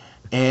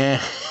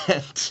 And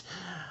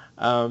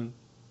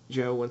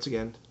Joe, once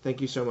again,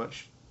 thank you so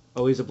much.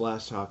 Always a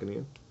blast talking to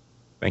you.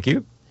 Thank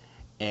you.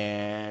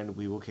 And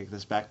we will kick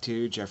this back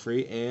to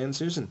Jeffrey and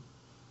Susan.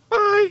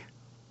 Bye.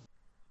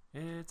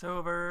 It's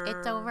over.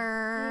 It's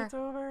over. It's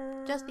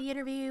over. Just the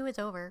interview is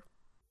over.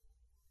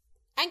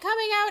 And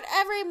coming out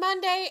every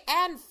Monday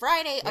and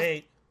Friday.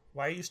 Wait,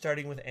 why are you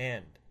starting with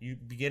and? You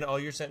begin all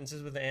your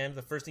sentences with and.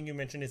 The first thing you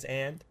mention is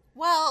and.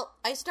 Well,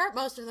 I start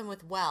most of them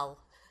with well.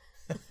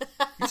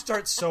 You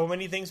start so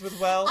many things with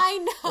well. I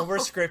know. When we're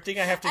scripting,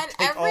 I have to And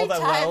take all every the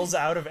time- wells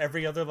out of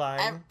every other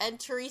line. And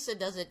Teresa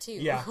does it too.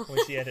 Yeah,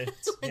 when she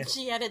edits. When Yeah.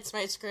 she edits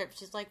my script,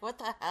 she's like, what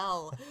the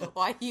hell?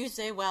 Why do you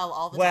say well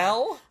all the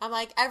Well? time? I'm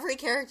like, every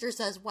character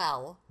says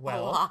well a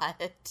Well?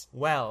 lot.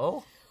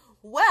 Well,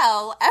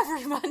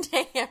 Every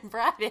Monday and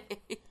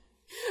Friday,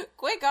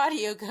 Quick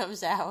Audio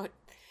comes out.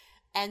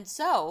 And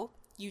so,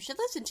 you should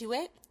listen to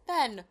it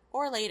then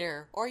or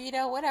later, or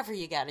whenever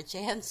you got a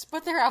chance.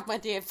 But they're out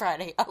Monday and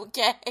Friday,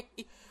 okay?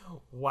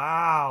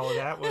 Wow,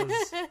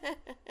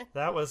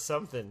 that was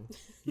something.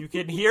 You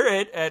can hear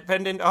it at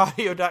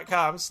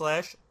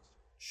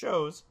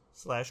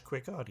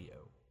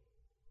pendantaudio.com/shows/quickaudio.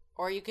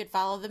 Or you could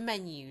follow the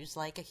menus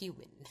like a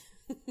human.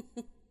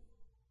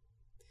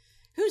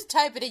 Who's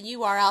typing in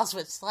URLs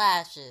with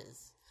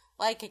slashes?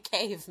 Like a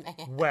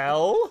caveman.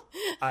 Well,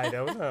 I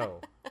don't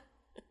know.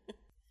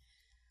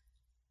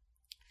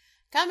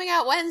 Coming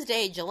out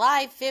Wednesday,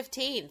 July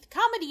 15th,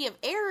 Comedy of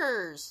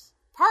Errors,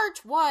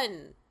 Part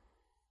 1.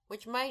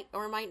 Which might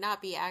or might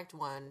not be Act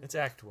 1. It's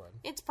Act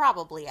 1. It's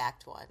probably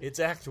Act 1. It's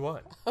Act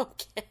 1.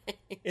 Okay.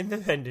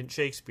 Independent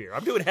Shakespeare.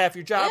 I'm doing half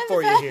your job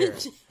for you here.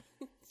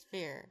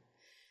 Shakespeare.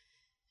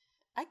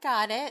 I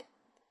got it.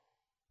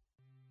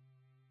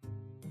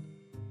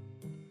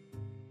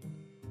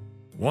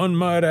 One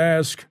might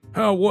ask,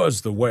 how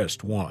was the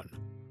West won?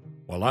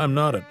 While I'm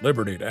not at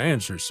liberty to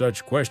answer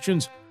such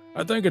questions,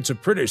 I think it's a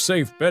pretty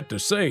safe bet to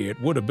say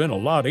it would have been a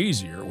lot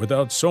easier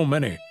without so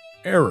many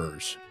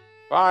errors.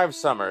 5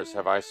 summers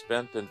have I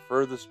spent in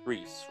furthest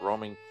Greece,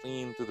 roaming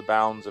clean through the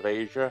bounds of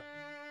Asia,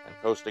 and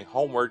coasting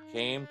homeward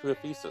came to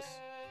Ephesus.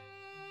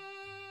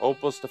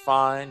 Hopeless to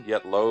find,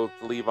 yet loath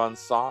to leave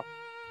unsought,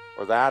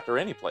 or that or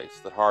any place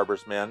that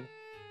harbors men,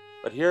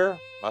 but here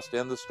must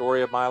end the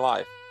story of my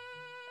life,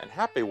 and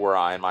happy were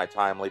I in my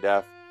timely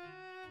death,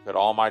 could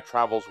all my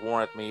travels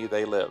warrant me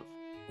they live.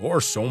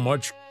 Or so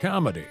much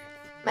comedy.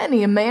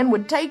 Many a man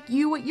would take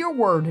you at your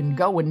word and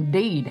go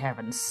indeed,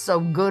 having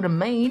so good a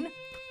mien.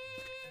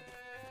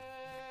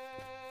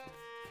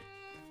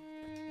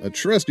 A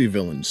trusty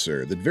villain,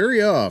 sir, that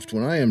very oft,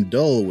 when I am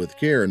dull with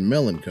care and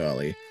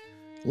melancholy,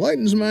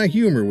 lightens my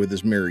humor with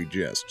his merry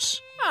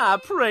jests. I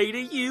pray to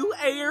you,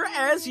 ere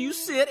as you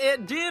sit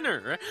at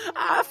dinner,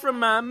 I from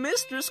my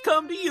mistress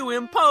come to you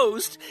in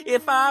post.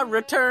 If I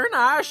return,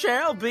 I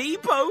shall be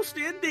post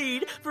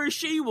indeed, for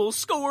she will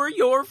score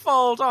your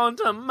fault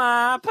onto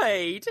my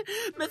pate.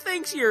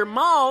 Methinks your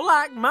maw,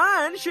 like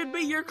mine, should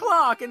be your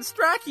clock, and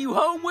strike you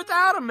home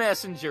without a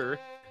messenger.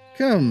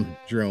 Come,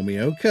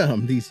 Dromio,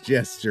 come, these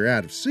jests are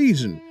out of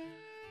season.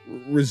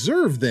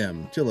 Reserve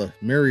them till a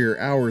merrier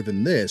hour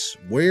than this.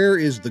 Where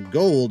is the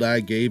gold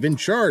I gave in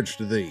charge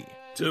to thee?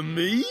 To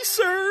me,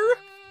 sir?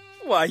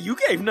 Why, you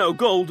gave no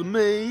gold to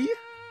me.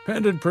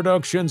 Pendant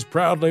Productions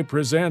proudly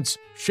presents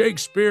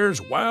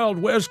Shakespeare's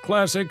Wild West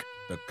classic,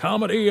 The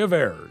Comedy of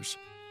Errors.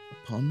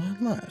 Upon my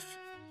life.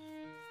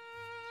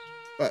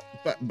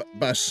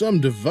 By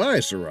some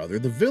device or other,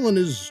 the villain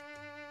is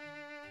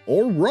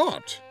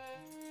o'erwrought.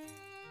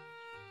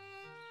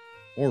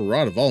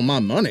 O'erwrought of all my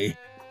money.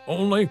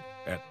 Only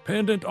at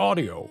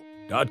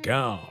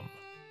pendantaudio.com.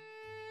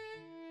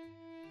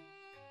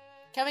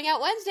 Coming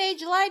out Wednesday,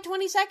 July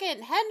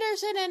 22nd,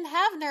 Henderson and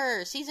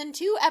Havner, Season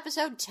 2,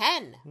 Episode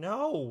 10.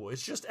 No,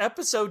 it's just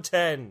Episode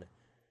 10.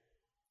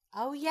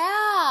 Oh,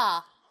 yeah.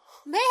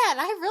 Man,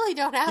 I really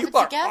don't have You it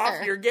are together.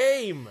 off your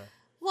game.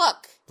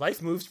 Look.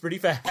 Life moves pretty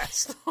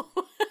fast.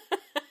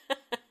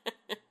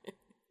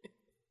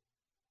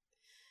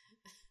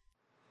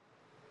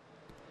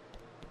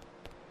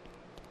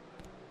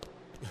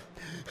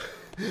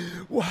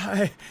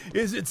 Why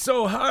is it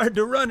so hard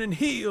to run in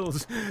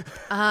heels?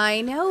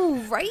 I know,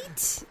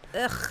 right?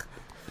 Ugh.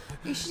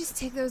 You should just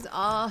take those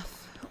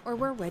off or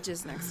wear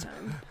wedges next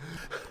time.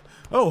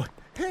 Oh,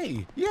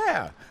 hey,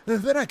 yeah.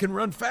 Then I can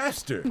run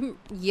faster.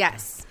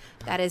 Yes,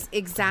 that is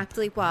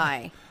exactly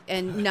why.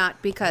 And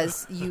not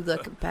because you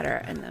look better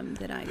in them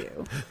than I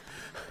do.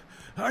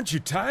 Aren't you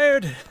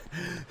tired?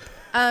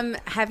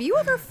 Have you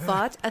ever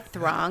fought a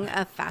throng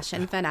of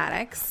fashion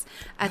fanatics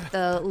at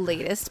the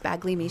latest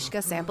Bagley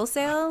Mishka sample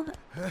sale?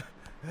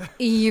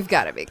 You've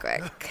got to be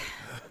quick.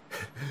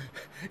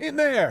 In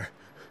there.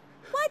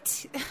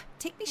 What?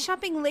 Take me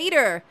shopping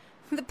later.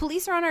 The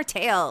police are on our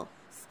tail.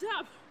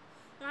 Stop.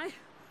 I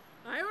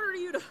order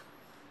you to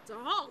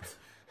halt.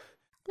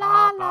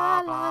 La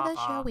la la, the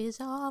show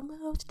is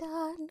almost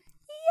done.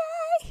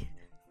 Yay!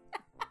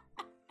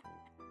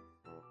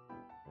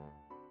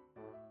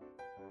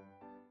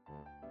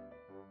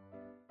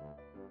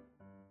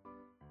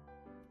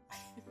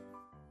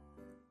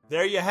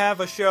 There you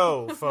have a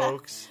show,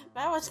 folks.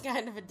 That was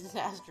kind of a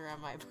disaster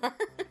on my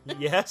part.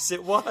 Yes,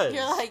 it was.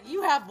 You're like,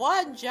 you have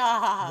one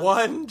job.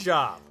 One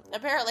job.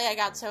 Apparently, I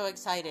got so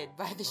excited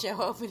by the show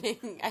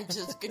opening, I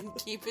just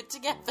couldn't keep it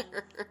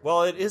together.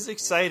 Well, it is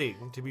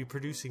exciting to be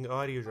producing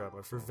audio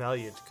drama for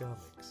Valiant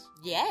Comics.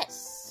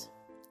 Yes.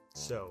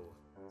 So,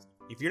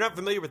 if you're not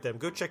familiar with them,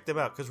 go check them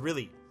out, because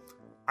really,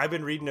 I've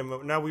been reading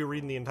them. Now we're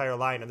reading the entire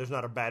line, and there's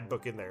not a bad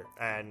book in there.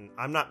 And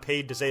I'm not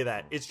paid to say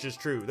that. It's just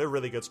true. They're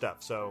really good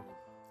stuff, so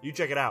you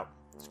check it out.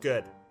 It's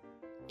good.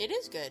 It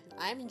is good.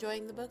 I'm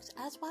enjoying the books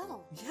as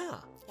well. Yeah.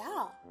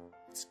 Yeah.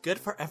 It's good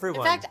for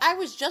everyone. In fact, I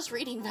was just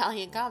reading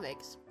Valiant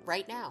Comics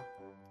right now.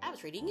 I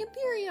was reading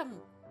Imperium.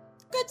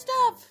 Good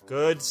stuff.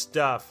 Good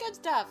stuff. Good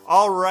stuff.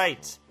 All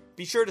right.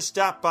 Be sure to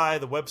stop by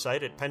the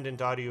website at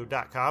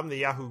pendantaudio.com, the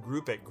Yahoo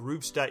group at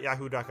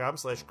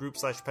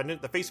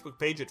groups.yahoo.com/group/pendant, the Facebook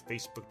page at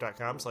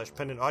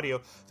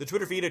facebook.com/pendantaudio, the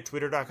Twitter feed at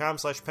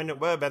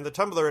twitter.com/pendantweb, and the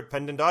Tumblr at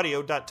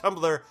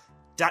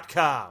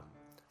pendantaudio.tumblr.com.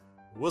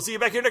 We'll see you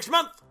back here next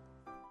month.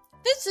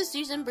 This is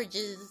Susan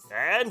Bridges.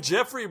 And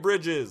Jeffrey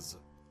Bridges.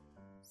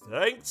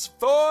 Thanks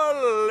for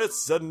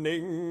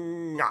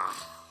listening.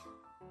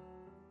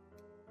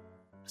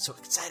 So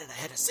excited I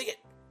had to sing it.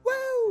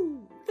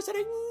 Woo!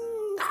 Listening.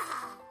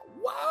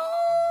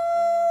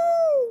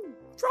 Whoa!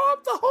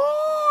 Drop the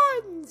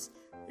horns!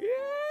 Yeah!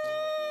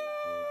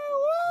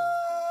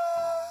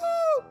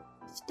 Woo!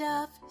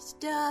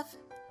 Stuff.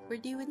 We're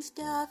doing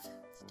stuff.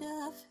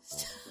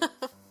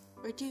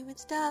 We're doing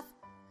stuff.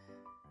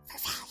 For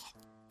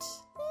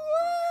Valiant.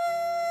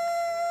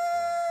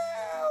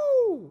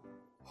 Woo!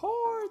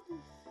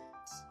 Horns!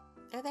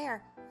 They're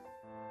there.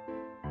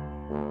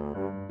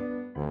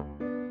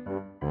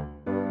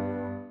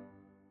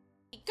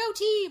 Go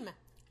team!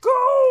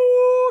 Go!